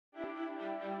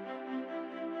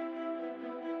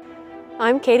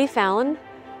I'm Katie Fallon,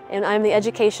 and I'm the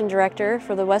Education Director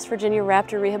for the West Virginia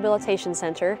Raptor Rehabilitation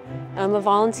Center. I'm a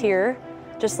volunteer,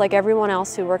 just like everyone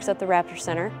else who works at the Raptor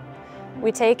Center.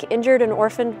 We take injured and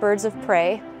orphaned birds of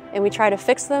prey, and we try to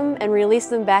fix them and release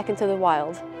them back into the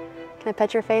wild. Can I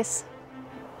pet your face?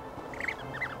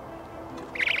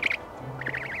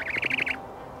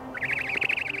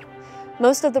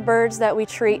 Most of the birds that we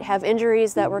treat have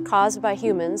injuries that were caused by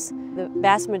humans. The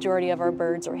vast majority of our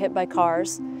birds are hit by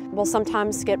cars. We'll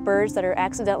sometimes get birds that are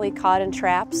accidentally caught in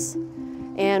traps,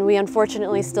 and we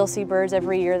unfortunately still see birds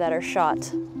every year that are shot,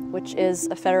 which is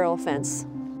a federal offense.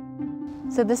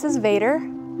 So this is Vader.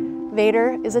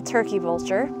 Vader is a turkey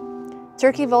vulture.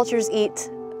 Turkey vultures eat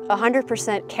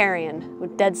 100% carrion,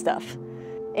 with dead stuff.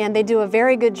 And they do a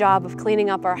very good job of cleaning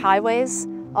up our highways.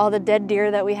 All the dead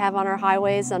deer that we have on our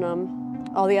highways and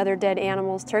all the other dead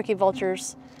animals, turkey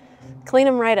vultures clean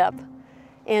them right up.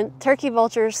 And turkey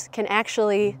vultures can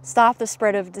actually stop the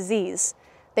spread of disease.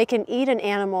 They can eat an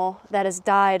animal that has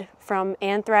died from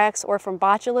anthrax or from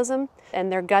botulism,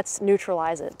 and their guts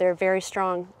neutralize it. They're very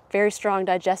strong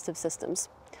digestive systems.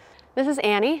 This is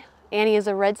Annie. Annie is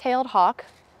a red-tailed hawk.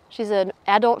 She's an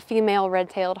adult female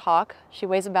red-tailed hawk. She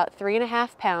weighs about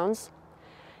 3.5 pounds.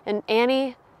 And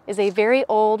Annie is a very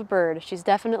old bird. She's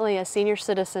definitely a senior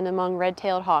citizen among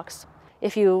red-tailed hawks.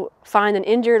 If you find an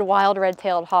injured wild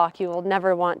red-tailed hawk, you will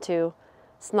never want to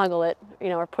snuggle it,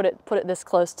 or put it this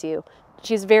close to you.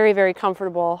 She's very, very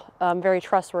comfortable, very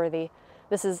trustworthy.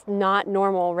 This is not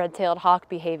normal red-tailed hawk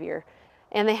behavior.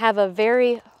 And they have a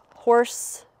very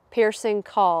hoarse, piercing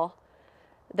call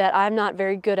that I'm not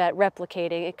very good at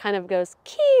replicating. It kind of goes,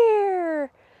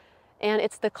 "Keer!" And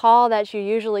it's the call that you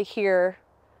usually hear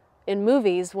in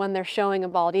movies when they're showing a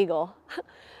bald eagle.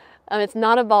 It's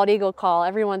not a bald eagle call.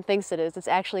 Everyone thinks it is. It's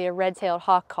actually a red-tailed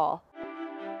hawk call.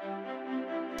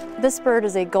 This bird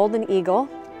is a golden eagle,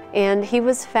 and he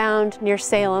was found near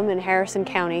Salem in Harrison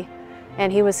County,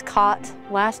 and he was caught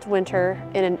last winter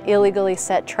in an illegally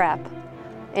set trap,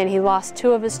 and he lost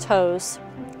 2 of his toes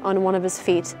on 1 of his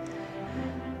feet.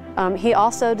 He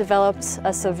also developed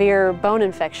a severe bone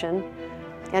infection,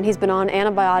 and he's been on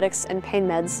antibiotics and pain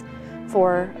meds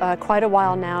for quite a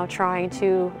while now, trying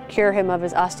to cure him of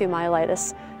his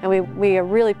osteomyelitis. And we are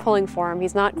really pulling for him.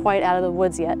 He's not quite out of the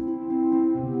woods yet.